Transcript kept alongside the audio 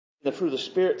The fruit of the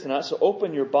Spirit tonight. So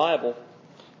open your Bible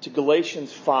to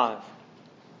Galatians 5.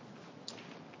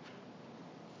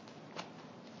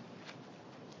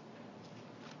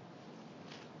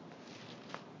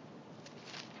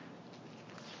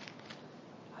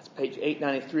 That's page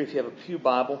 893 if you have a pew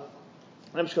Bible.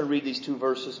 And I'm just going to read these two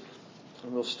verses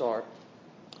and we'll start.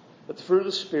 But the fruit of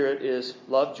the Spirit is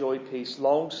love, joy, peace,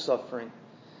 long-suffering,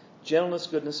 gentleness,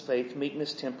 goodness, faith,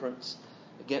 meekness, temperance.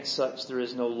 Against such there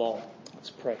is no law. Let's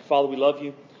pray. Father, we love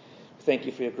you. Thank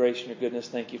you for your grace and your goodness.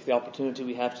 Thank you for the opportunity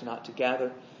we have tonight to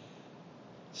gather,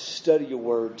 study your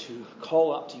word, to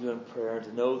call out to you in prayer, and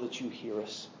to know that you hear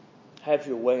us. Have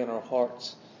your way in our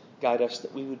hearts. Guide us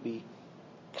that we would be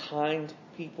kind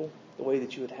people, the way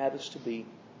that you would have us to be.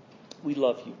 We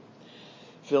love you.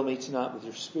 Fill me tonight with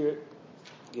your Spirit.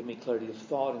 Give me clarity of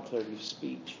thought and clarity of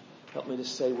speech. Help me to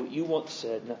say what you want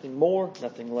said. Nothing more,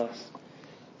 nothing less.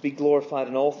 Be glorified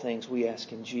in all things, we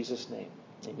ask in Jesus' name.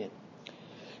 Amen.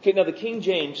 Okay, now the King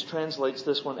James translates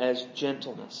this one as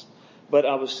gentleness. But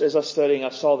as I was studying, I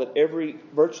saw that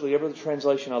virtually every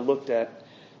translation I looked at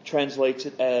translates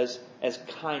it as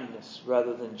kindness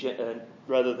rather than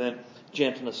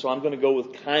gentleness. So I'm going to go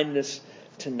with kindness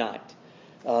tonight.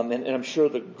 And I'm sure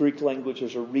the Greek language,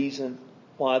 there's a reason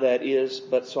why that is,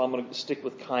 but so I'm going to stick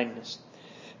with kindness.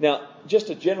 Now,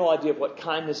 just a general idea of what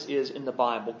kindness is in the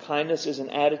Bible. Kindness is an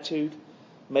attitude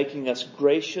making us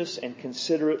gracious and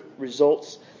considerate,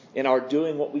 results in our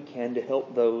doing what we can to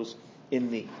help those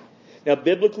in need. Now,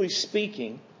 biblically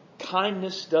speaking,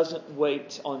 kindness doesn't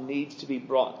wait on needs to be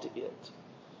brought to it.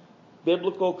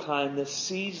 Biblical kindness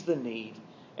sees the need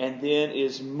and then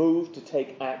is moved to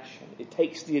take action. It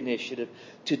takes the initiative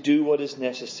to do what is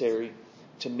necessary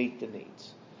to meet the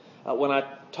needs. When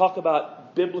I talk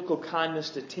about biblical kindness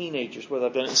to teenagers, whether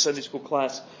I've done it in Sunday school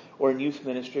class or in youth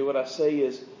ministry, what I say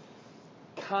is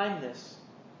kindness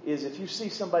is if you see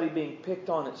somebody being picked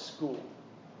on at school,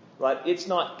 right? It's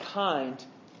not kind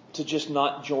to just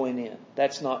not join in.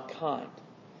 That's not kind.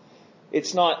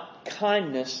 It's not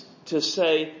kindness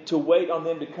to wait on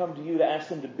them to come to you to ask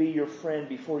them to be your friend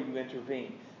before you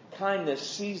intervene. Kindness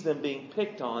sees them being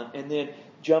picked on and then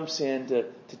jumps in to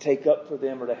take up for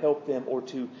them or to help them or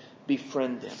to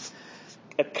befriend them.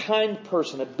 A kind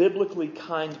person, a biblically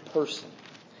kind person,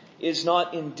 is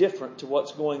not indifferent to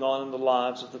what's going on in the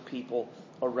lives of the people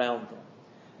around them.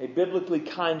 A biblically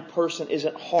kind person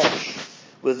isn't harsh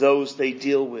with those they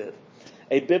deal with.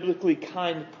 A biblically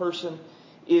kind person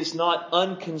is not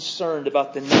unconcerned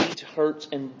about the needs, hurts,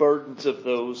 and burdens of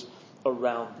those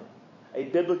around them. A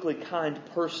biblically kind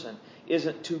person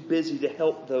isn't too busy to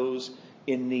help those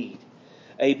in need.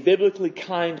 A biblically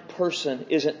kind person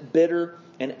isn't bitter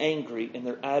and angry in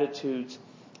their attitudes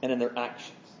and in their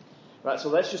actions. Right? So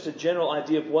that's just a general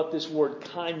idea of what this word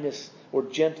kindness or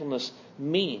gentleness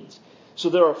means. So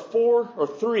there are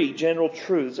three general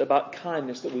truths about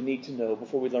kindness that we need to know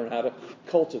before we learn how to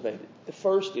cultivate it. The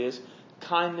first is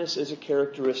kindness is a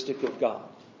characteristic of God.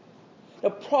 Now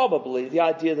probably the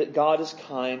idea that God is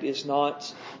kind is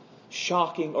not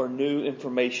shocking or new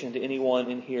information to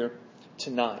anyone in here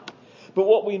tonight. But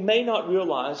what we may not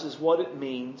realize is what it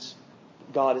means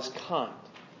God is kind.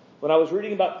 When I was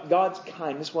reading about God's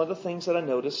kindness, one of the things that I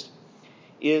noticed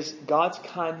is God's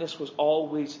kindness was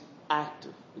always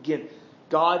active. Again,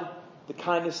 the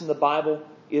kindness in the Bible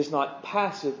is not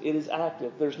passive, it is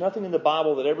active. There's nothing in the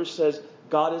Bible that ever says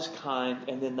God is kind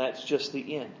and then that's just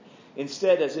the end.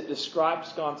 Instead, as it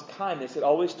describes God's kindness, it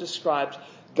always describes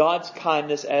God's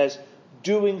kindness as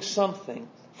doing something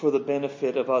for the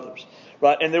benefit of others.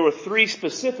 Right? And there were three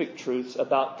specific truths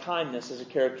about kindness as a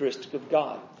characteristic of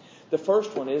God. The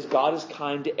first one is God is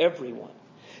kind to everyone.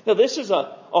 Now this is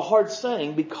a hard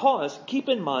saying because, keep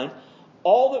in mind,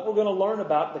 all that we're going to learn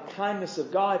about the kindness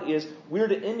of God is we're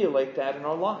to emulate that in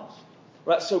our lives.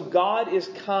 Right? So God is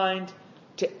kind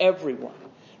to everyone.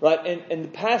 Right? And in the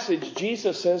passage,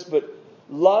 Jesus says, but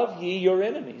love ye your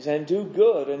enemies and do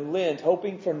good and lend,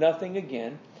 hoping for nothing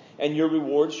again. And your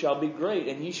reward shall be great,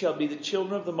 and ye shall be the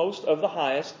children of the most of the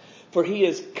highest, for he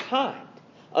is kind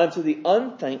unto the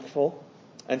unthankful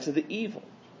and to the evil.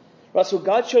 Right, so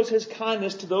God shows his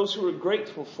kindness to those who are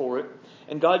grateful for it,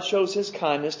 and God shows his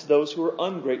kindness to those who are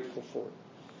ungrateful for it.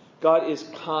 God is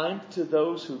kind to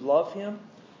those who love him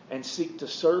and seek to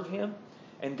serve him,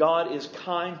 and God is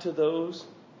kind to those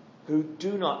who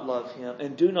do not love him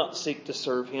and do not seek to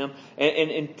serve him, and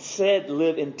instead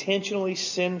live intentionally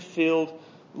sin-filled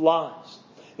lives.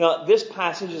 Now, this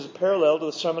passage is a parallel to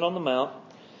the Sermon on the Mount,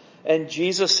 and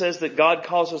Jesus says that God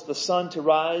causes the sun to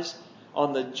rise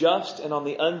on the just and on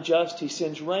the unjust. He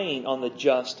sends rain on the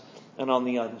just and on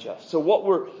the unjust. So what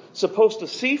we're supposed to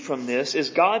see from this is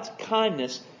God's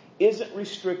kindness isn't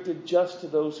restricted just to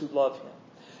those who love Him.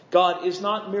 God is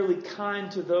not merely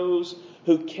kind to those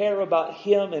who care about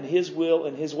Him and His will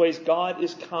and His ways. God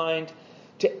is kind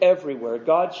to everywhere.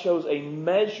 God shows a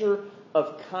measure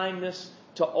of kindness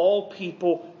to all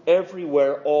people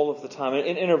everywhere all of the time,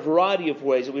 in a variety of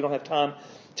ways that we don't have time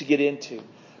to get into.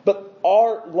 But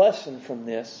our lesson from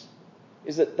this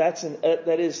is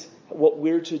that is what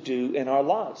we're to do in our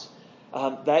lives.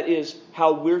 That is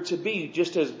how we're to be.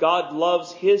 Just as God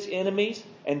loves His enemies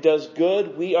and does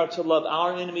good, we are to love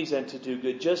our enemies and to do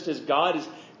good. Just as God is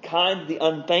kind to the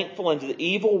unthankful and to the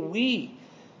evil, we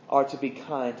are to be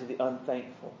kind to the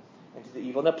unthankful and to the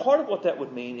evil. Now, part of what that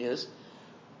would mean is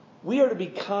we are to be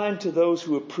kind to those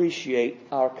who appreciate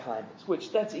our kindness,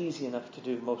 which that's easy enough to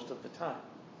do most of the time.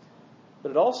 But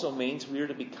it also means we are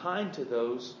to be kind to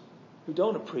those who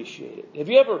don't appreciate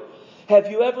it.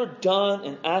 Have you ever done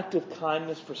an act of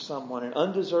kindness for someone, an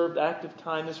undeserved act of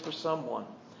kindness for someone,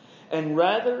 and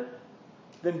rather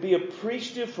than be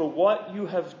appreciative for what you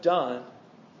have done,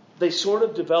 they sort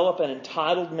of develop an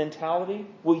entitled mentality?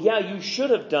 Well, yeah, you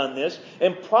should have done this,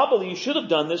 and probably you should have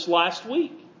done this last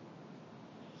week.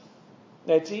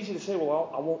 Now, it's easy to say,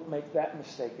 well, I won't make that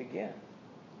mistake again.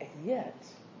 And yet,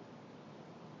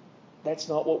 that's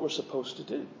not what we're supposed to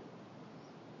do.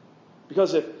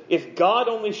 Because if God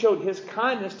only showed His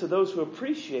kindness to those who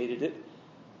appreciated it,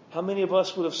 how many of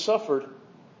us would have suffered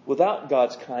without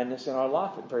God's kindness in our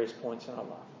life at various points in our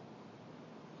life?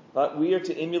 But we are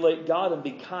to emulate God and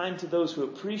be kind to those who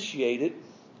appreciate it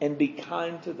and be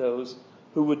kind to those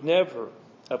who would never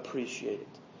appreciate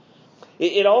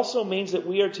it. It also means that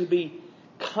we are to be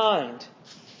kind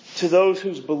to those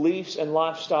whose beliefs and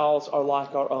lifestyles are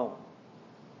like our own.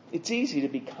 It's easy to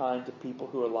be kind to people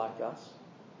who are like us,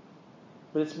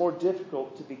 but it's more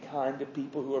difficult to be kind to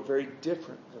people who are very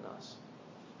different than us.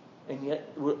 And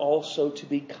yet we're also to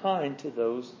be kind to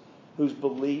those whose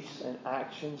beliefs and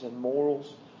actions and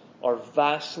morals are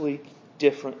vastly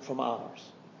different from ours.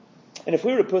 And if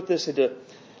we were to put this into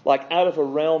out of a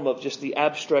realm of just the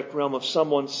abstract realm of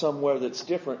someone somewhere that's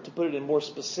different, to put it in more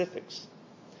specifics,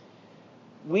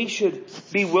 we should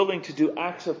be willing to do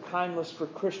acts of kindness for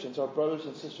Christians, our brothers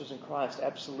and sisters in Christ,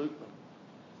 absolutely.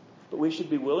 But we should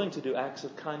be willing to do acts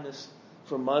of kindness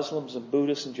for Muslims and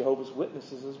Buddhists and Jehovah's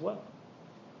Witnesses as well.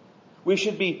 We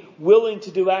should be willing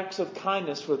to do acts of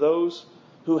kindness for those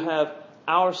who have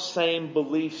our same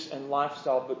beliefs and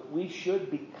lifestyle, but we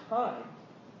should be kind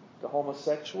to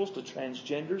homosexuals, to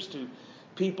transgenders, to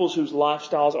peoples whose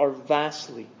lifestyles are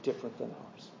vastly different than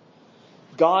ours.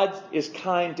 God is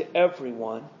kind to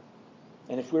everyone,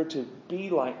 and if we're to be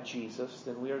like Jesus,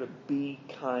 then we are to be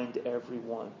kind to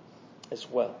everyone as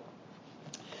well.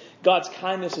 God's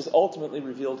kindness is ultimately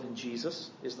revealed in Jesus,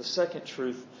 is the second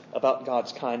truth about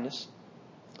God's kindness.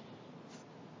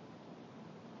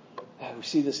 We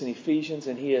see this in Ephesians,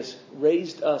 and He has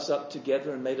raised us up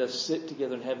together and made us sit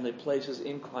together in heavenly places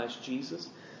in Christ Jesus,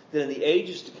 that in the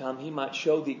ages to come He might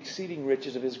show the exceeding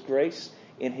riches of His grace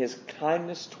in His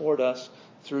kindness toward us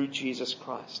through Jesus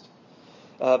Christ.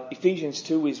 Ephesians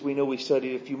 2, as we know we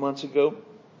studied a few months ago,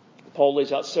 Paul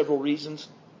lays out several reasons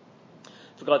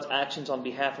for God's actions on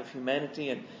behalf of humanity.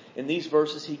 And in these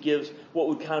verses he gives what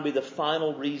would kind of be the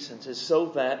final reasons, is so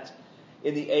that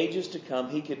in the ages to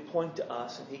come He could point to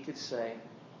us and He could say,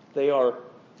 they are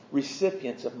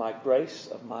recipients of my grace,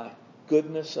 of my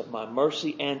goodness, of my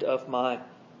mercy, and of my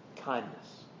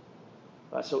kindness.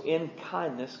 Right? So in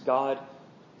kindness, God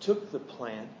took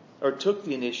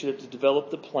the initiative to develop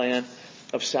the plan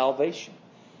of salvation.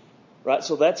 Right?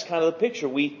 So that's kind of the picture.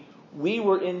 We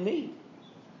were in need.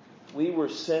 We were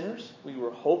sinners. We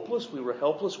were hopeless. We were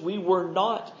helpless. We were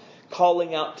not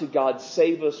calling out to God,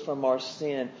 save us from our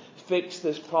sin. Fix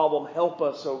this problem. Help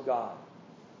us, oh God.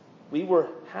 We were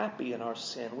happy in our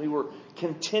sin. We were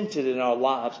contented in our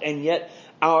lives. And yet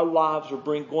our lives were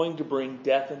going to bring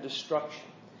death and destruction.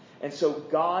 And so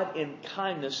God in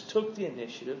kindness took the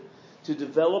initiative to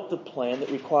develop the plan that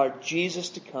required Jesus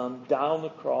to come, die on the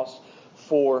cross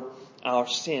for our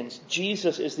sins.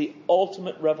 Jesus is the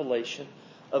ultimate revelation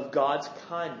of God's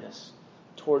kindness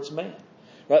towards man.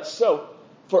 Right? So,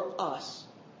 for us,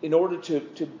 in order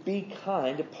to be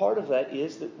kind, a part of that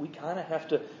is that we kind of have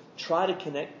to try to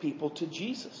connect people to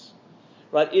Jesus.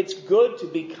 Right? It's good to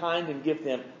be kind and give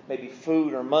them maybe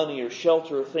food or money or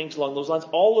shelter or things along those lines.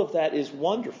 All of that is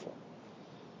wonderful.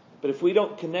 But if we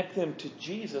don't connect them to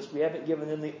Jesus, we haven't given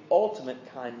them the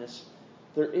ultimate kindness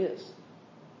there is.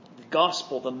 The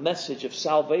gospel, the message of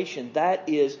salvation, that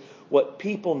is what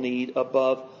people need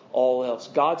above all else.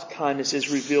 God's kindness is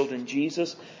revealed in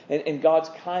Jesus, and God's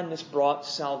kindness brought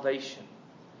salvation.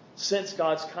 Since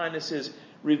God's kindness is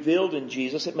revealed in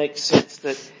Jesus, it makes sense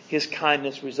that His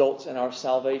kindness results in our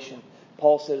salvation.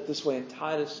 Paul said it this way in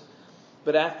Titus,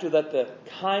 "But after that the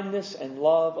kindness and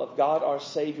love of God our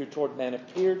Savior toward man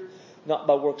appeared, not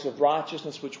by works of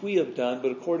righteousness which we have done,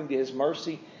 but according to His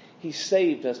mercy, He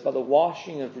saved us by the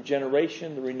washing of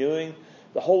regeneration, the renewing,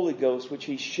 the Holy Ghost, which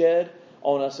He shed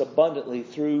on us abundantly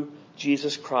through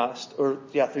Jesus Christ, through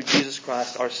Jesus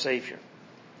Christ our Savior."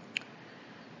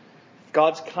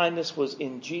 God's kindness was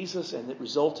in Jesus, and it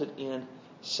resulted in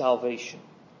salvation.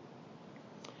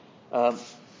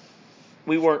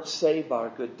 We weren't saved by our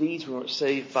good deeds. We weren't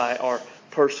saved by our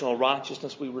personal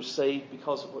righteousness. We were saved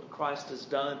because of what Christ has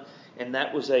done. And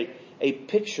that was a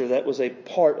picture, that was a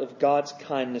part of God's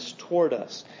kindness toward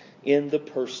us in the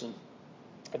person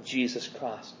of Jesus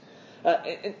Christ.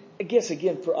 And I guess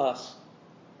again for us,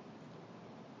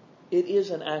 it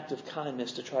is an act of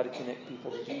kindness to try to connect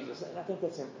people to Jesus. And I think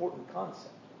that's an important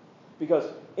concept. Because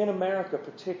in America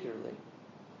particularly,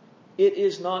 it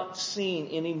is not seen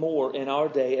anymore in our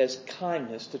day as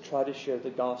kindness to try to share the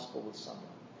gospel with someone.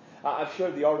 I've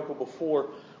shared the article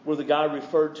before where the guy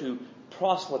referred to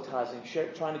proselytizing,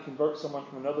 trying to convert someone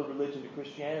from another religion to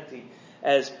Christianity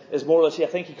as more or less, I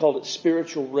think he called it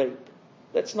spiritual rape.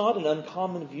 That's not an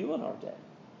uncommon view in our day.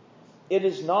 It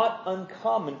is not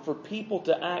uncommon for people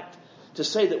to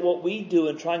say that what we do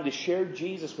in trying to share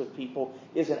Jesus with people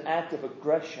is an act of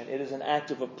aggression. It is an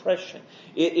act of oppression.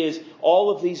 It is all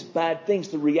of these bad things.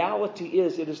 The reality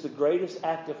is it is the greatest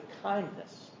act of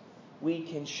kindness we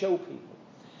can show people.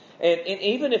 And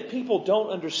even if people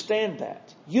don't understand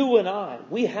that, you and I,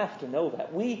 we have to know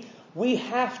that. We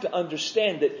have to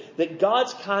understand that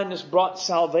God's kindness brought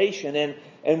salvation.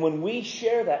 And when we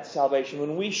share that salvation,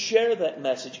 when we share that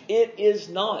message, it is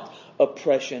not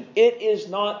oppression. It is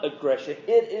not aggression.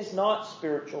 It is not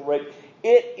spiritual rape.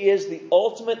 It is the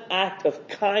ultimate act of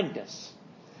kindness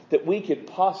that we could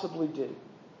possibly do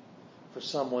for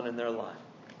someone in their life.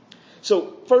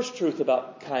 So, first truth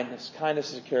about kindness.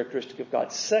 Kindness is a characteristic of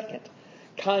God. Second,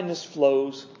 kindness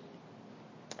flows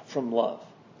from love.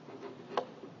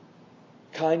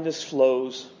 Kindness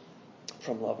flows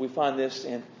from love. We find this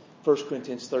in 1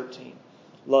 Corinthians 13.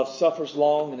 Love suffers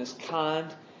long and is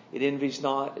kind. It envies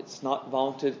not. It's not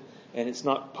vaunted. And it's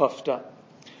not puffed up.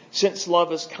 Since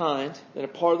love is kind, then a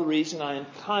part of the reason I am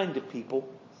kind to people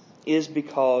is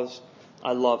because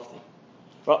I love them.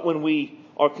 But when we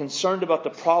are concerned about the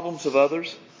problems of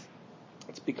others,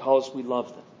 it's because we love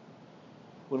them.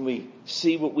 When we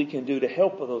see what we can do to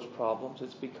help with those problems,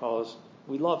 it's because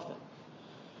we love them.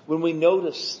 When we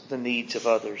notice the needs of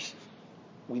others,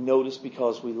 we notice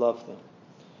because we love them.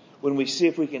 When we see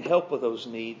if we can help with those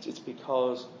needs, it's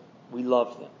because we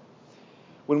love them.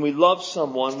 When we love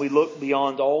someone, we look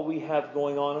beyond all we have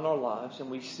going on in our lives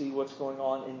and we see what's going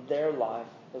on in their life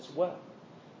as well.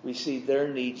 We see their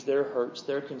needs, their hurts,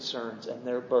 their concerns, and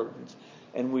their burdens.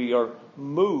 And we are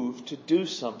moved to do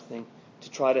something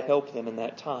to try to help them in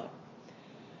that time.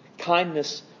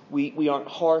 Kindness, we aren't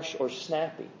harsh or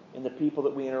snappy in the people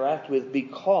that we interact with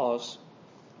because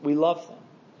we love them.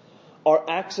 Our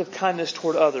acts of kindness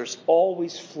toward others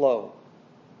always flow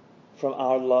from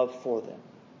our love for them.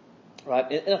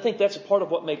 Right? And I think that's a part of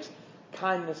what makes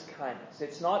kindness kindness.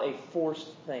 It's not a forced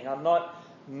thing. I'm not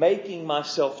making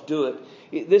myself do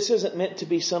it. This isn't meant to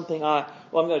be something I'm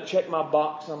going to check my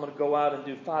box and I'm going to go out and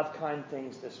do 5 kind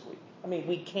things this week. I mean,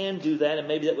 we can do that and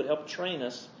maybe that would help train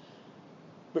us.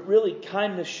 But really,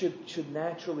 kindness should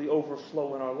naturally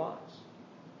overflow in our lives.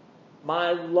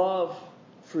 My love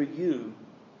for you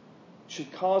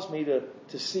should cause me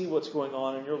to see what's going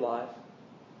on in your life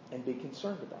and be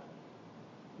concerned about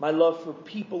it. My love for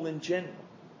people in general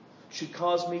should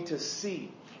cause me to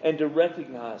see and to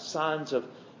recognize signs of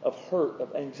hurt,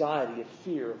 of anxiety, of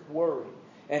fear, of worry,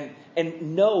 and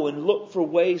know and look for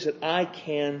ways that I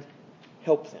can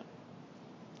help them.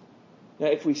 Now,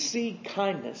 if we see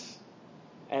kindness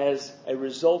as a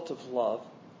result of love,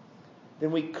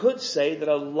 then we could say that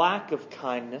a lack of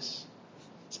kindness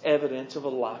is evidence of a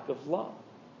lack of love.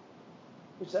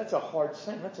 Which that's a hard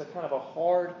thing. That's a kind of a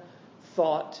hard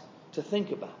thought to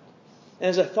think about. And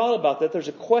as I thought about that, there's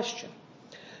a question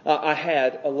I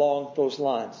had along those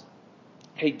lines.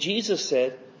 Hey, Jesus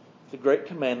said the great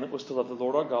commandment was to love the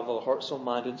Lord our God with all heart, soul,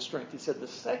 mind, and strength. He said the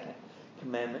second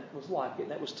commandment was like it,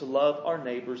 and that was to love our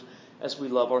neighbors as we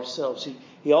love ourselves.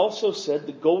 He also said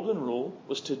the golden rule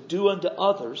was to do unto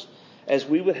others as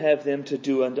we would have them to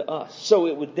do unto us. So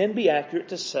it would then be accurate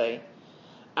to say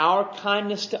our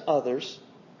kindness to others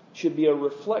should be a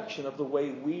reflection of the way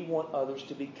we want others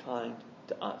to be kind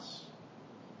to us.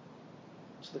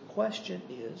 So the question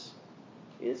is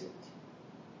it?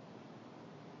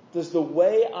 Does the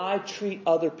way I treat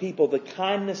other people, the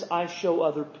kindness I show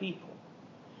other people,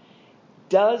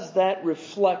 does that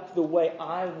reflect the way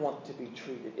I want to be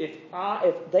treated?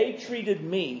 If they treated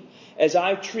me as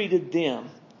I treated them,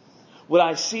 would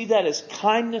I see that as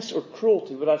kindness or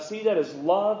cruelty? Would I see that as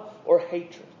love or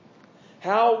hatred?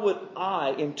 How would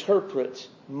I interpret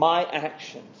my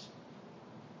actions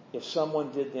if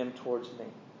someone did them towards me?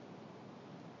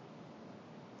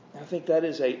 I think that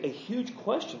is a huge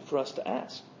question for us to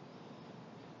ask.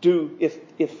 If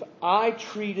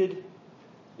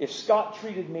Scott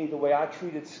treated me the way I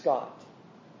treated Scott,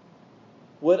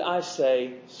 would I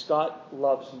say, Scott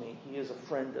loves me, he is a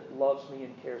friend that loves me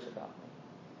and cares about me?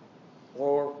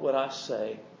 Or would I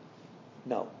say,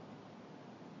 no?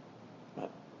 Right?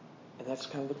 And that's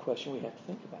kind of the question we have to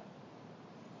think about.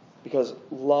 Because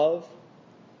love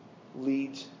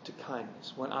leads to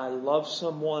kindness. When I love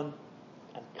someone,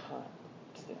 I'm kind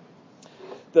to them.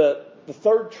 The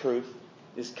third truth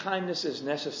is kindness is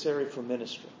necessary for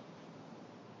ministry.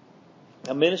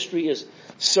 Now, ministry is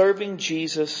serving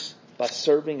Jesus by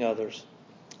serving others.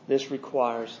 This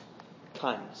requires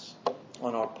kindness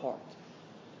on our part.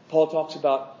 Paul talks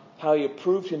about how he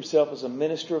approved himself as a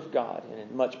minister of God, and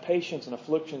in much patience and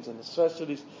afflictions and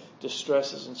necessities,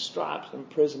 distresses and stripes, and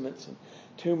imprisonments and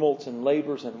tumults and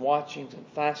labors and watchings and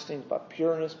fastings, by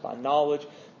pureness, by knowledge,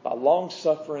 by long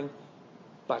suffering,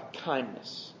 by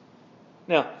kindness.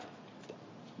 Now,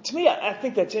 to me, I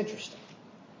think that's interesting,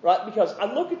 right? Because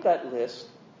I look at that list,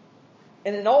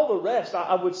 and in all the rest,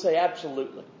 I would say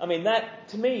absolutely. I mean, that,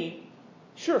 to me,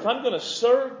 sure, if I'm going to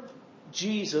serve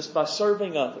Jesus by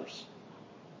serving others,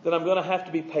 then I'm going to have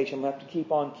to be patient. I'm going to have to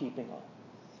keep on keeping on.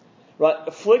 Right?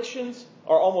 Afflictions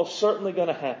are almost certainly going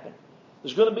to happen.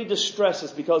 There's going to be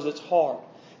distresses because it's hard.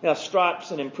 Now,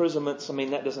 stripes and imprisonments, I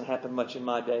mean, that doesn't happen much in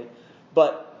my day.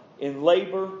 But in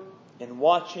labor, in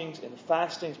watchings, in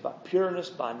fastings, by pureness,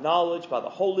 by knowledge, by the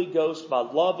Holy Ghost, by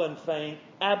love unfeigned,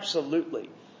 absolutely.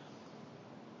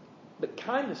 But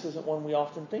kindness isn't one we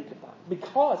often think about.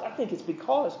 I think it's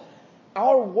because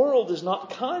our world is not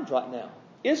kind right now,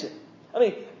 is it? I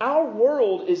mean, our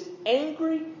world is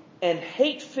angry and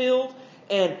hate-filled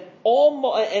and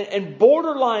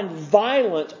borderline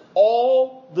violent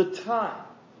all the time.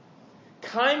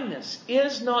 Kindness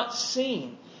is not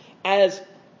seen as,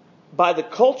 by the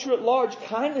culture at large,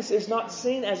 kindness is not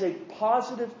seen as a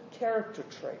positive character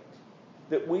trait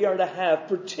that we are to have,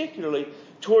 particularly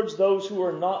towards those who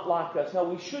are not like us. Now,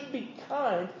 we should be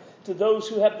kind to those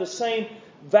who have the same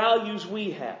values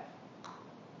we have,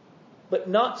 but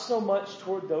not so much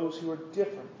toward those who are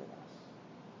different than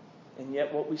us. And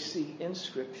yet what we see in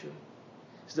Scripture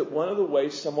is that one of the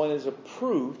ways someone is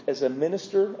approved as a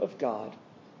minister of God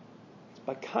is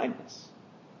by kindness.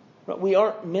 Right? We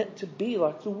aren't meant to be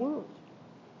like the world.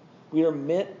 We are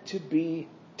meant to be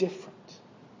different.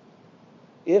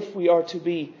 If we are to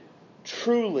be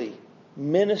truly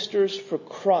ministers for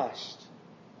Christ,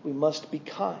 we must be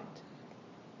kind.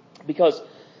 Because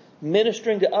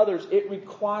ministering to others, it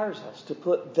requires us to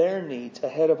put their needs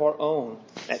ahead of our own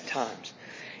at times.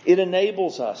 It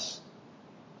enables us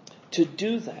to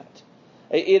do that.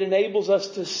 It enables us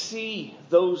to see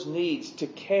those needs, to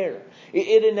care.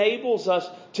 It enables us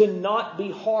to not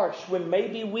be harsh when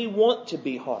maybe we want to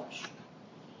be harsh.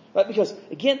 Right? Because,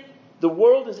 again, the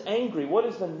world is angry. What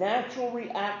is the natural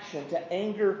reaction to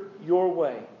anger your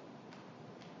way?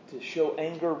 To show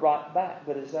anger right back.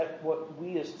 But is that what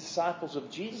we as disciples of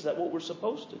Jesus, is that what we're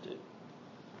supposed to do?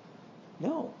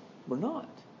 No, we're not.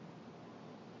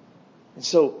 And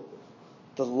so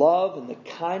the love and the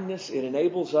kindness, it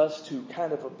enables us to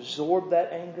kind of absorb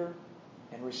that anger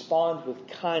and respond with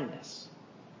kindness.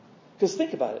 Because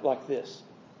think about it like this.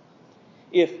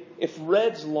 If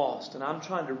Red's lost and I'm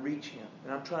trying to reach him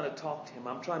and I'm trying to talk to him,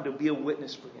 I'm trying to be a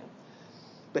witness for him,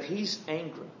 but he's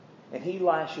angry and he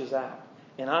lashes out,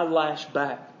 and I lash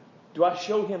back, do I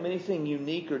show him anything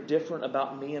unique or different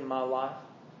about me and my life?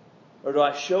 Or do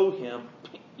I show him,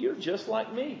 you're just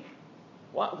like me?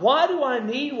 Why do I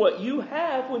need what you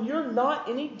have when you're not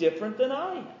any different than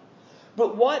I am?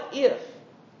 But what if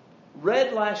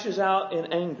Red lashes out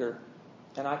in anger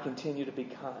and I continue to be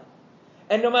kind?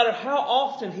 And no matter how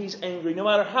often he's angry, no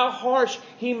matter how harsh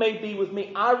he may be with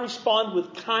me, I respond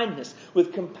with kindness,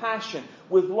 with compassion,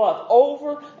 with love,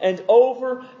 over and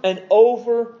over and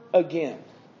over again.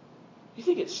 You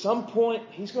think at some point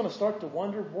he's going to start to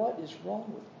wonder what is wrong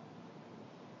with him?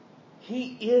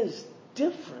 He is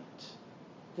different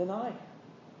than I am.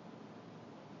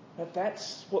 But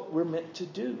that's what we're meant to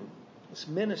do as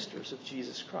ministers of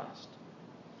Jesus Christ.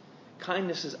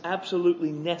 Kindness is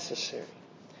absolutely necessary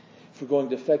if we're going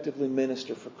to effectively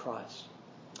minister for Christ.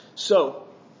 So,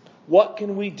 What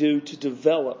can we do to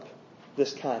develop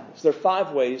this kindness? There are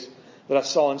 5 ways that I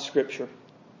saw in Scripture,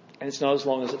 and it's not as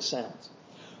long as it sounds.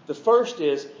 The first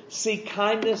is, see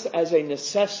kindness as a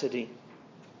necessity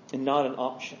and not an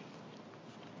option.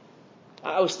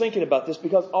 I was thinking about this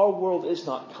because our world is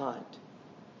not kind.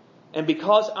 And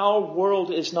because our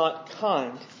world is not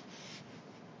kind,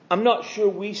 I'm not sure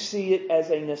we see it as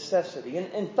a necessity.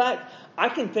 And in fact, I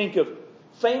can think of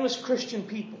famous Christian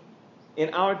people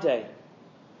in our day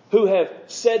who have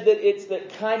said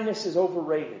that kindness is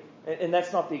overrated. And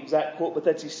that's not the exact quote, but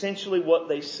that's essentially what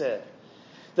they said.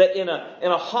 That in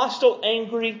a hostile,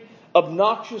 angry,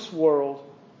 obnoxious world,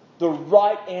 the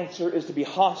right answer is to be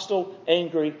hostile,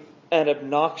 angry, and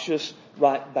obnoxious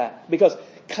right back. Because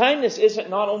kindness isn't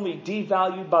not only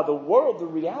devalued by the world, the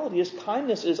reality is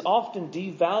kindness is often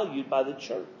devalued by the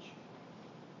church.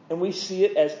 And we see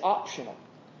it as optional.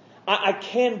 I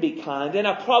can be kind, and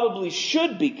I probably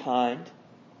should be kind,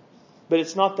 but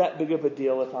it's not that big of a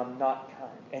deal if I'm not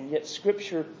kind. And yet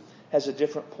Scripture has a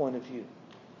different point of view.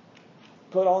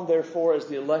 Put on, therefore, as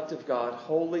the elect of God,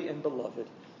 holy and beloved,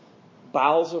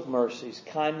 bowels of mercies,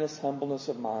 kindness, humbleness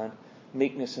of mind,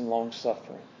 meekness, and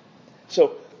long-suffering.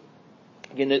 So,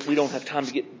 again, we don't have time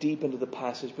to get deep into the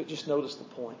passage, but just notice the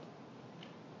point.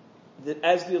 That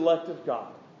as the elect of God,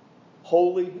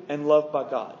 holy and loved by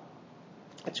God,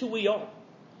 that's who we are.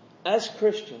 As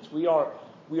Christians, we are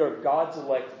God's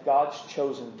elect, God's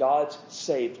chosen, God's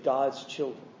saved, God's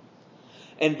children.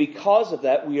 And because of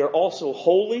that, we are also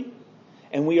holy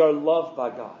and we are loved by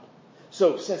God.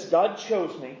 So, since God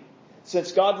chose me,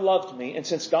 since God loved me, and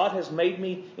since God has made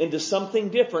me into something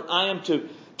different, I am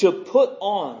to put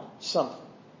on something.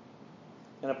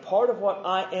 And a part of what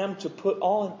I am to put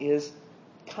on is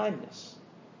kindness.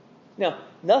 Now,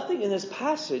 nothing in this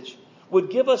passage would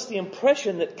give us the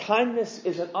impression that kindness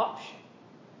is an option.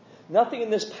 Nothing in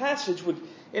this passage would,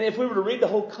 and if we were to read the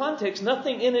whole context,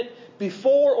 nothing in it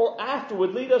before or after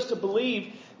would lead us to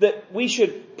believe that we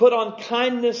should put on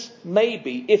kindness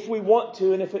maybe if we want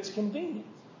to and if it's convenient.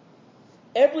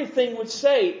 Everything would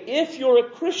say, if you're a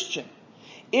Christian,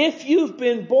 if you've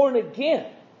been born again,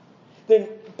 then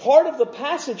part of the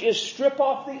passage is strip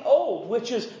off the old,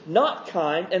 which is not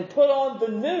kind, and put on the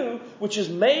new, which is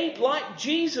made like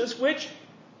Jesus, which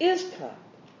is kind.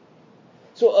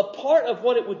 So a part of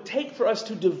what it would take for us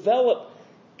to develop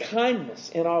kindness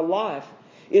in our life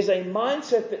is a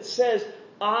mindset that says,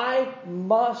 I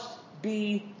must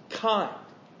be kind.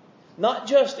 Not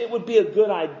just it would be a good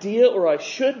idea or I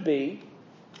should be.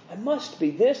 I must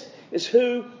be. This is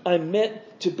who I'm meant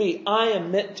to be. I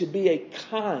am meant to be a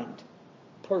kind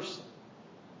person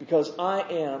because I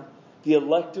am the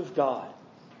elect of God.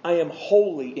 I am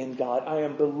holy in God. I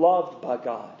am beloved by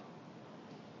God.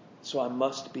 So I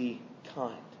must be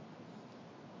kind.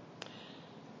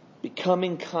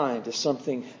 Becoming kind is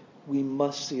something we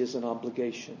must see as an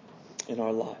obligation in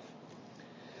our life.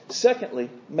 Secondly,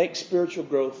 make spiritual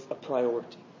growth a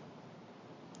priority.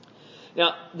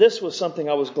 Now, this was something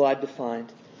I was glad to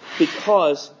find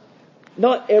because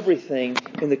not everything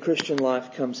in the Christian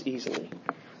life comes easily.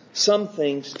 Some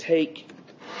things take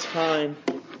time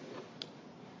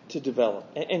to develop.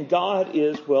 And God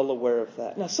is well aware of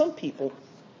that. Now, some people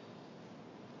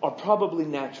are probably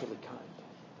naturally kind.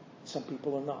 Some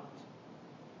people are not.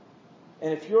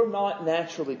 And if you're not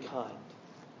naturally kind,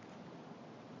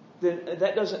 then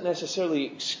that doesn't necessarily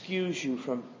excuse you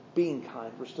from being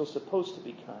kind. We're still supposed to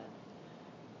be kind.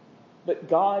 But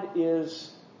God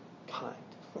is kind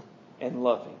and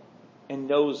loving and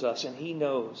knows us, and He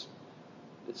knows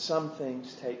that some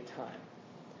things take time.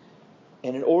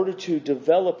 And in order to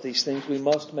develop these things, we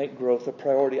must make growth a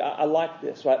priority. I like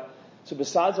this, right? So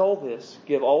besides all this,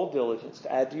 give all diligence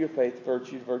to add to your faith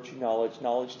virtue, knowledge,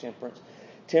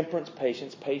 temperance,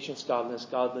 patience,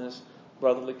 godliness,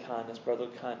 brotherly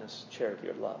kindness, charity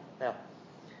or love. Now,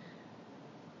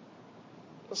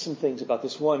 some things about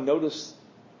this. One, notice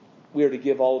we are to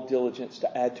give all diligence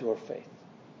to add to our faith.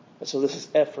 So this is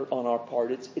effort on our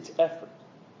part. It's effort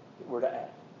that we're to add.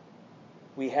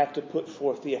 We have to put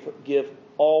forth the effort. Give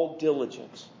all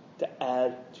diligence to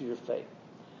add to your faith.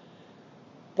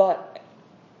 But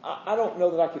I don't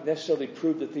know that I could necessarily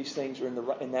prove that these things are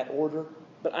in that order,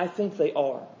 but I think they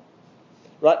are.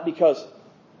 Right? Because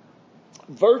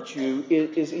virtue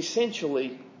is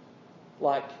essentially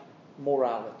like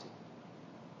morality.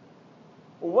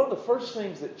 Well, one of the first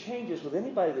things that changes with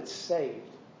anybody that's saved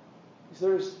is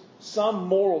there's some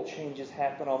moral changes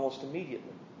happen almost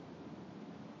immediately.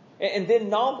 And then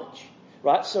knowledge,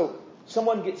 right? So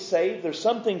someone gets saved, there's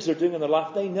some things they're doing in their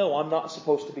life, they know I'm not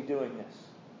supposed to be doing this.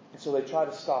 And so they try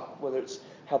to stop it, whether it's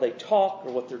how they talk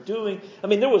or what they're doing. I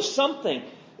mean, there was something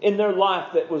in their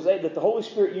life that the Holy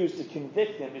Spirit used to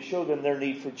convict them, to show them their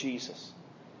need for Jesus.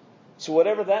 So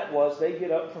whatever that was, they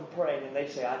get up from praying and they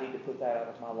say, I need to put that out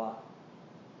of my life.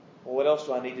 Well, what else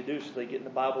do I need to do? So they get in the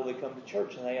Bible, they come to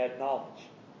church, and they add knowledge.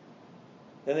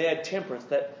 Then they add temperance,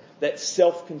 that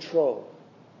self-control.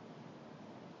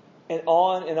 And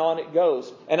on it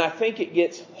goes. And I think it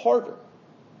gets harder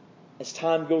as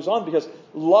time goes on, because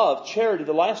love, charity,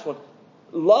 the last one,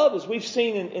 love, as we've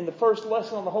seen in the first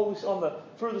lesson on the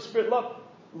fruit of the Spirit,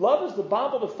 love as the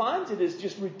Bible defines it is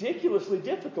just ridiculously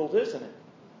difficult, isn't it?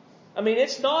 I mean,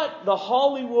 it's not the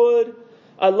Hollywood,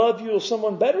 I love you till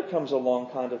someone better comes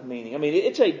along kind of meaning. I mean,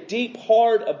 it's a deep,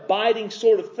 hard, abiding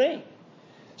sort of thing.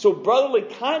 So brotherly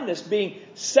kindness being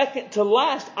second to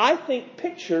last, I think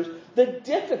pictures the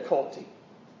difficulty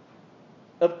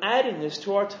of adding this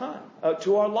to our time,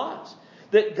 to our lives.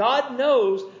 That God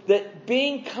knows that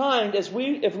being kind, as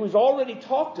we've already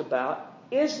talked about,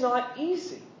 is not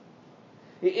easy.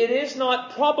 It is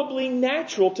not probably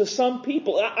natural to some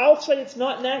people. I'll say it's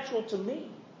not natural to me.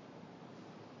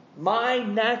 My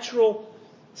natural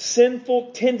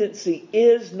sinful tendency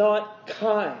is not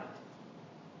kind,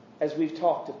 as we've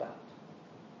talked about.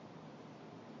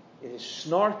 It is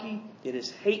snarky. It is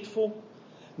hateful.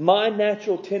 My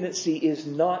natural tendency is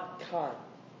not kind.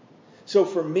 So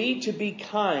for me to be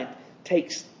kind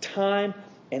takes time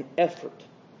and effort.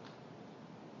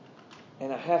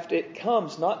 And it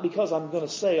comes not because I'm going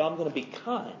to say I'm going to be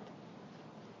kind.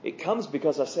 It comes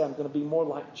because I say I'm going to be more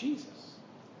like Jesus.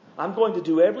 I'm going to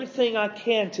do everything I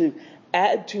can to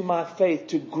add to my faith,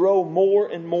 to grow more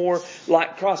and more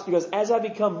like Christ. Because as I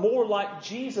become more like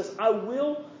Jesus, I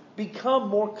will become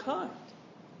more kind.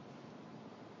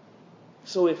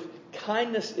 So if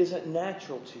kindness isn't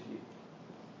natural to you,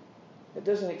 that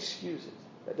doesn't excuse it.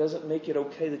 That doesn't make it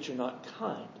okay that you're not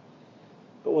kind.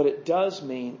 But what it does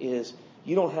mean is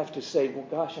you don't have to say, well,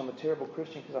 gosh, I'm a terrible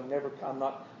Christian because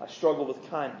I struggle with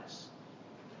kindness.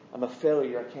 I'm a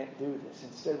failure. I can't do this.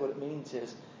 Instead, what it means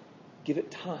is give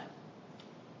it time.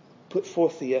 Put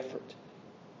forth the effort.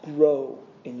 Grow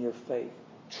in your faith.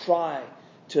 Try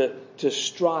to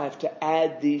strive to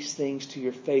add these things to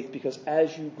your faith, because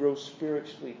as you grow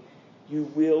spiritually, you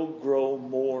will grow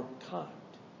more kind.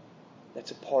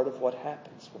 That's a part of what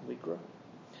happens when we grow.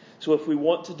 So if we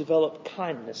want to develop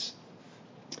kindness,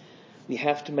 we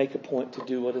have to make a point to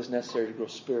do what is necessary to grow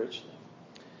spiritually.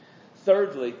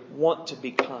 Thirdly, want to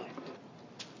be kind.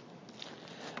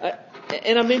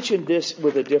 And I mentioned this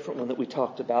with a different one that we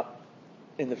talked about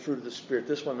in the fruit of the Spirit.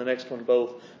 This one, the next one,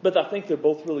 both. But I think they're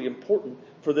both really important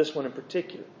for this one in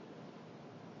particular.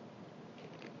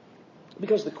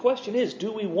 Because the question is,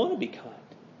 do we want to be kind?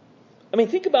 I mean,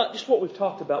 think about just what we've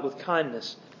talked about with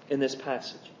kindness in this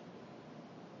passage.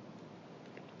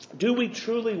 Do we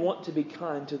truly want to be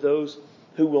kind to those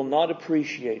who will not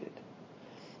appreciate it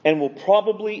and will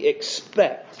probably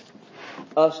expect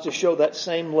us to show that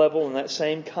same level and that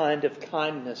same kind of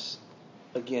kindness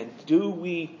again? Do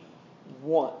we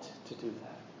want to do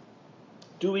that?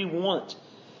 Do we want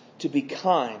to be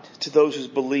kind to those whose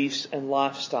beliefs and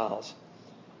lifestyles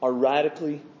are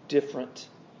radically different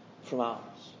from ours?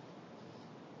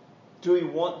 Do we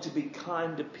want to be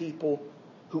kind to people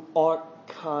who aren't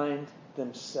kind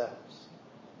themselves?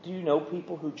 Do you know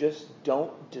people who just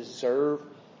don't deserve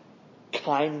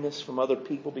kindness from other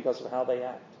people because of how they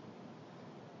act?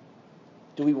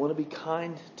 Do we want to be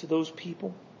kind to those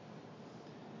people?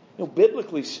 You know,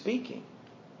 biblically speaking,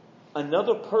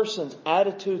 another person's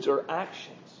attitudes or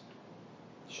actions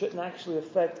shouldn't actually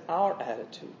affect our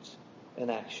attitudes and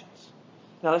actions.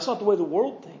 Now, that's not the way the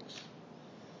world thinks.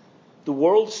 The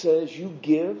world says you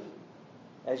give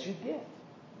as you get.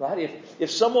 Right?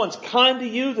 If someone's kind to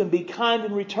you, then be kind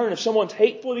in return. If someone's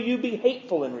hateful to you, be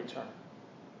hateful in return.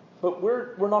 But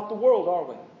we're not the world, are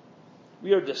we?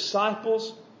 We are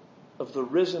disciples of the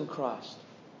risen Christ.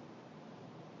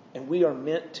 And we are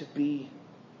meant to be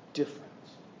different.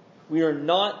 We are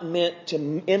not meant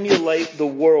to emulate the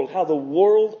world. How the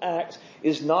world acts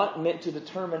is not meant to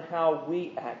determine how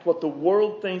we act. What the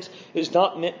world thinks is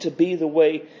not meant to be the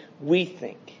way we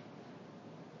think.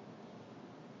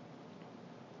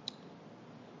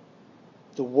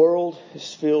 The world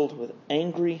is filled with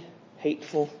angry,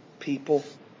 hateful people.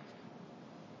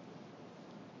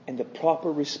 And the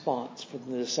proper response for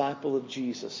the disciple of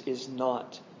Jesus is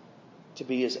not to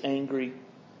be as angry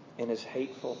and as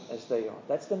hateful as they are.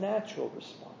 That's the natural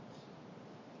response.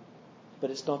 But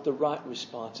it's not the right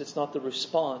response. It's not the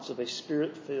response of a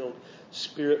Spirit-filled,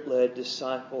 Spirit-led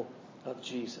disciple of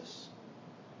Jesus.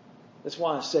 That's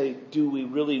why I say, do we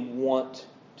really want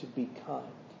to be kind?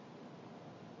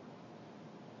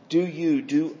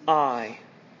 Do I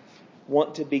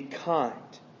want to be kind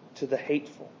to the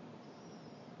hateful,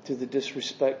 to the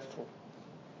disrespectful,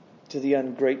 to the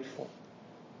ungrateful,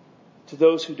 to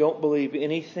those who don't believe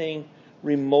anything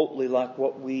remotely like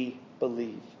what we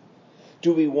believe?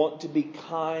 Do we want to be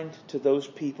kind to those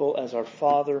people as our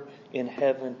Father in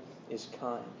heaven is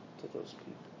kind to those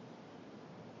people?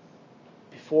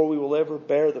 Before we will ever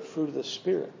bear the fruit of the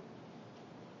Spirit,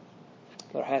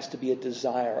 there has to be a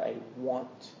desire, a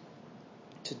want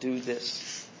to do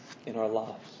this in our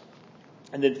lives.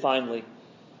 And then finally,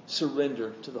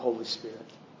 surrender to the Holy Spirit.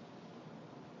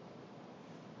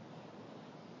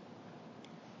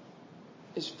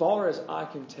 As far as I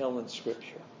can tell in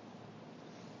Scripture,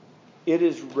 it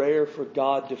is rare for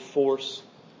God to force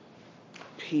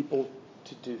people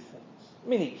to do things. I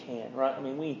mean, He can, right? I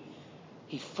mean,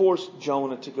 He forced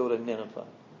Jonah to go to Nineveh.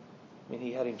 I mean,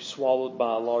 He had him swallowed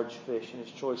by a large fish, and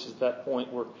his choices at that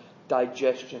point were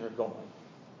digestion or going.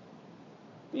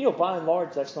 But, by and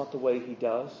large, that's not the way He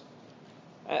does.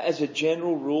 As a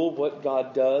general rule, what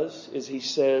God does is He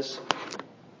says,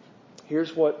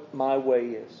 here's what my way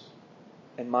is.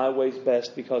 And my way's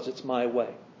best because it's my way.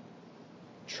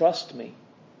 Trust me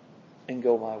and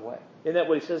go my way. Isn't that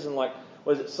what He says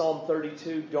in Psalm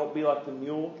 32? Don't be like the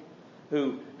mule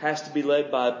who has to be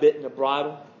led by a bit and a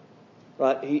bridle.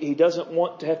 Right? He doesn't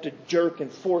want to have to jerk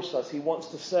and force us. He wants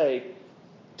to say,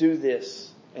 do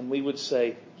this. And we would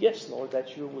say, yes, Lord,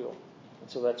 that's your will. And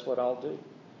so that's what I'll do.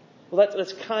 Well,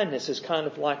 that's kindness is kind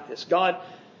of like this. God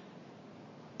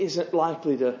isn't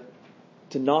likely to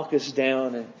knock us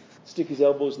down and stick His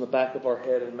elbows in the back of our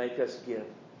head and make us give.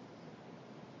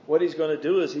 What He's going to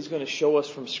do is He's going to show us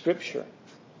from Scripture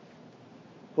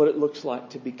what it looks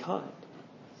like to be kind.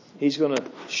 He's going to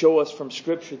show us from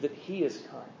Scripture that He is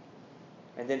kind.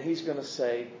 And then He's going to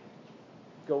say,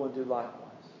 go and do likewise.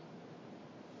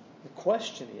 The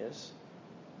question is,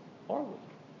 are we?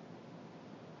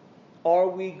 Are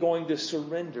we going to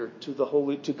surrender to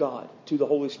God, to the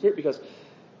Holy Spirit? Because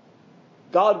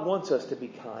God wants us to be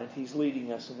kind. He's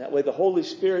leading us in that way. The Holy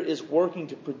Spirit is working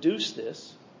to produce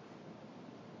this.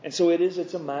 And so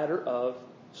it's a matter of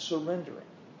surrendering.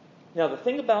 Now, the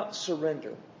thing about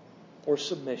surrender or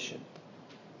submission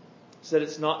is that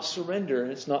it's not surrender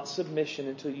and it's not submission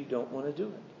until you don't want to do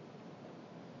it.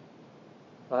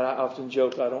 Right? I often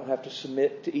joke I don't have to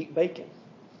submit to eat bacon.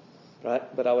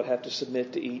 Right? But I would have to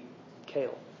submit to eat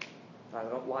kale. I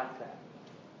don't like that.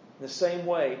 In the same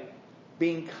way,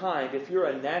 being kind, if you're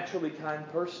a naturally kind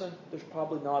person, there's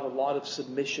probably not a lot of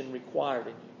submission required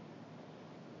in you.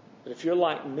 But if you're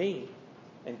like me,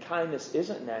 and kindness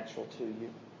isn't natural to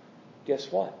you,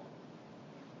 guess what?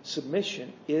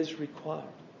 Submission is required.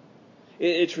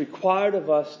 It's required of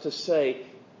us to say,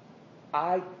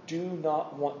 I do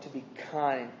not want to be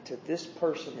kind to this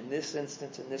person in this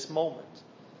instance, in this moment.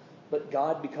 But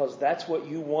God, because that's what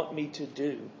you want me to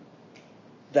do,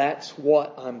 that's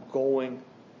what I'm going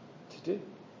to do.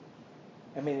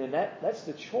 I mean, and that's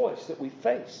the choice that we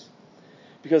face.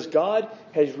 Because God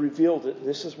has revealed it.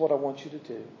 This is what I want you to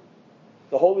do.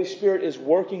 The Holy Spirit is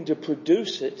working to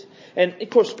produce it. And, of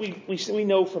course, we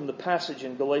know from the passage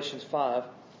in Galatians 5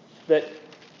 that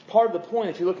part of the point,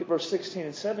 if you look at verse 16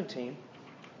 and 17,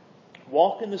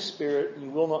 walk in the Spirit and you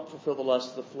will not fulfill the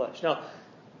lust of the flesh. Now,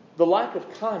 the lack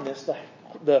of kindness,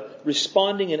 the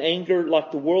responding in anger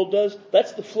like the world does,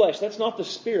 that's the flesh. That's not the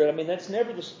Spirit. I mean, that's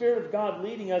never the Spirit of God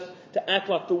leading us to act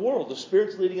like the world. The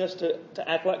Spirit's leading us to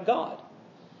act like God.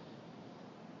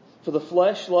 For the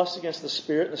flesh lusts against the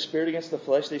Spirit, and the Spirit against the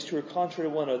flesh. These two are contrary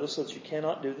to one another, so that you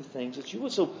cannot do the things that you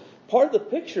would. So part of the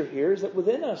picture here is that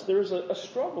within us there's a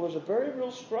struggle. There's a very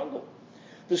real struggle.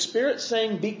 The Spirit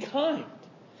saying, be kind.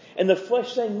 And the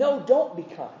flesh saying, no, don't be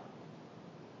kind.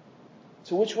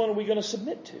 So which one are we going to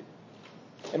submit to?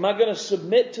 Am I going to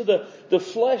submit to the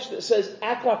flesh that says,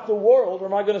 act like the world, or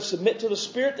am I going to submit to the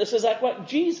Spirit that says, act like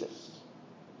Jesus?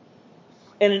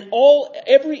 And in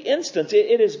every instance,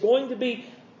 it is going to be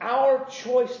our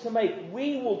choice to make.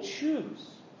 We will choose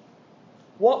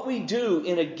what we do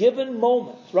in a given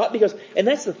moment, right? And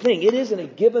that's the thing, it is in a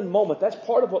given moment. That's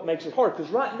part of what makes it hard.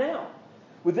 Because right now,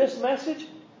 with this message,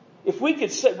 if we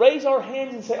could raise our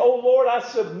hands and say, oh Lord, I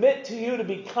submit to you to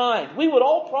be kind, we would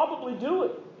all probably do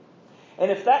it. And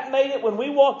if that made it when we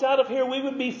walked out of here, we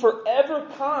would be forever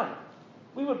kind.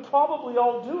 We would probably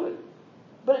all do it.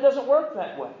 But it doesn't work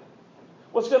that way.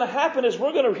 What's going to happen is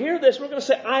we're going to hear this. We're going to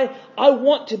say, I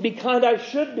want to be kind. I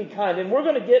should be kind. And we're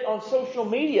going to get on social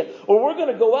media, or we're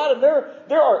going to go out and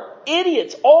there are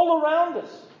idiots all around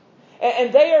us.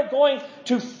 And they are going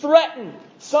to threaten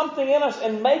something in us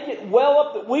and make it well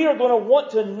up that we are going to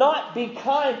want to not be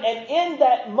kind. And in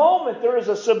that moment, there is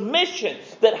a submission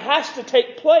that has to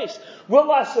take place.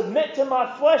 Will I submit to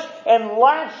my flesh and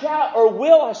lash out, or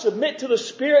will I submit to the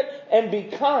Spirit and be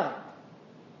kind?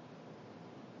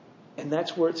 And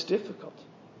that's where it's difficult.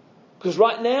 Because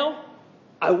right now,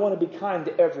 I want to be kind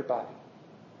to everybody.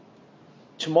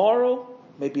 Tomorrow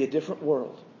may be a different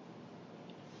world.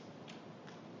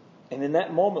 And in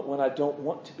that moment when I don't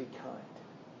want to be kind,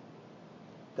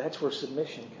 that's where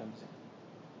submission comes in.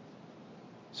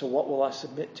 So what will I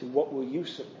submit to? What will you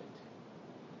submit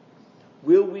to?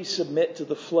 Will we submit to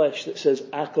the flesh that says,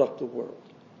 act like the world?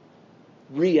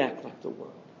 React like the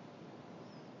world?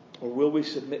 Or will we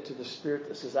submit to the Spirit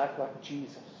that says, act like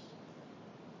Jesus?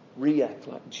 React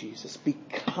like Jesus. Be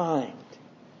kind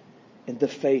in the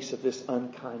face of this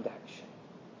unkind action.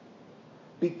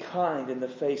 Be kind in the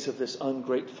face of this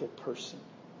ungrateful person.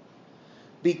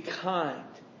 Be kind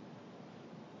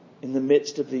in the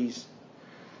midst of these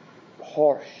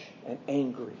harsh and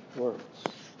angry words.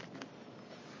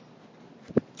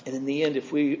 And in the end,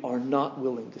 if we are not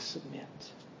willing to submit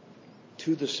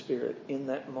to the Spirit in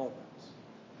that moment,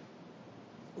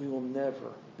 we will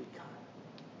never be kind.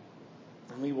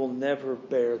 And we will never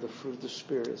bear the fruit of the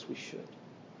Spirit as we should.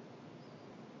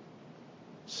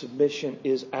 Submission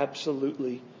is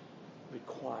absolutely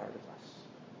required of us.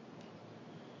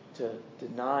 To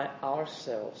deny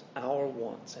ourselves, our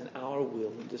wants, and our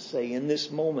will, and to say, in this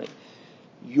moment,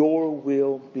 your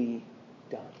will be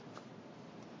done.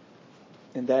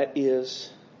 And that is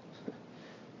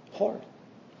hard.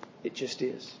 It just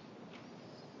is.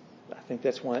 I think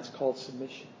that's why it's called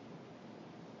submission.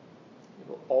 It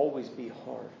will always be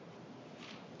hard.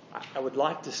 I would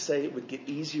like to say it would get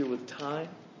easier with time.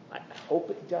 I hope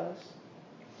it does.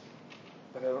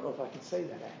 But I don't know if I can say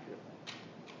that accurately.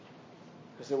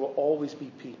 Because there will always be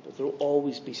people, there will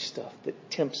always be stuff that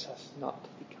tempts us not to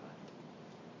be kind.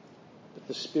 But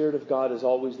the Spirit of God is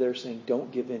always there saying,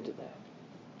 don't give in to that.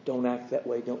 Don't act that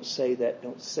way. Don't say that.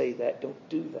 Don't say that. Don't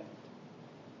do that.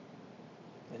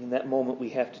 And in that moment, we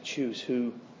have to choose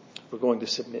who we're going to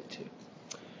submit to.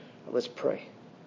 Let's pray.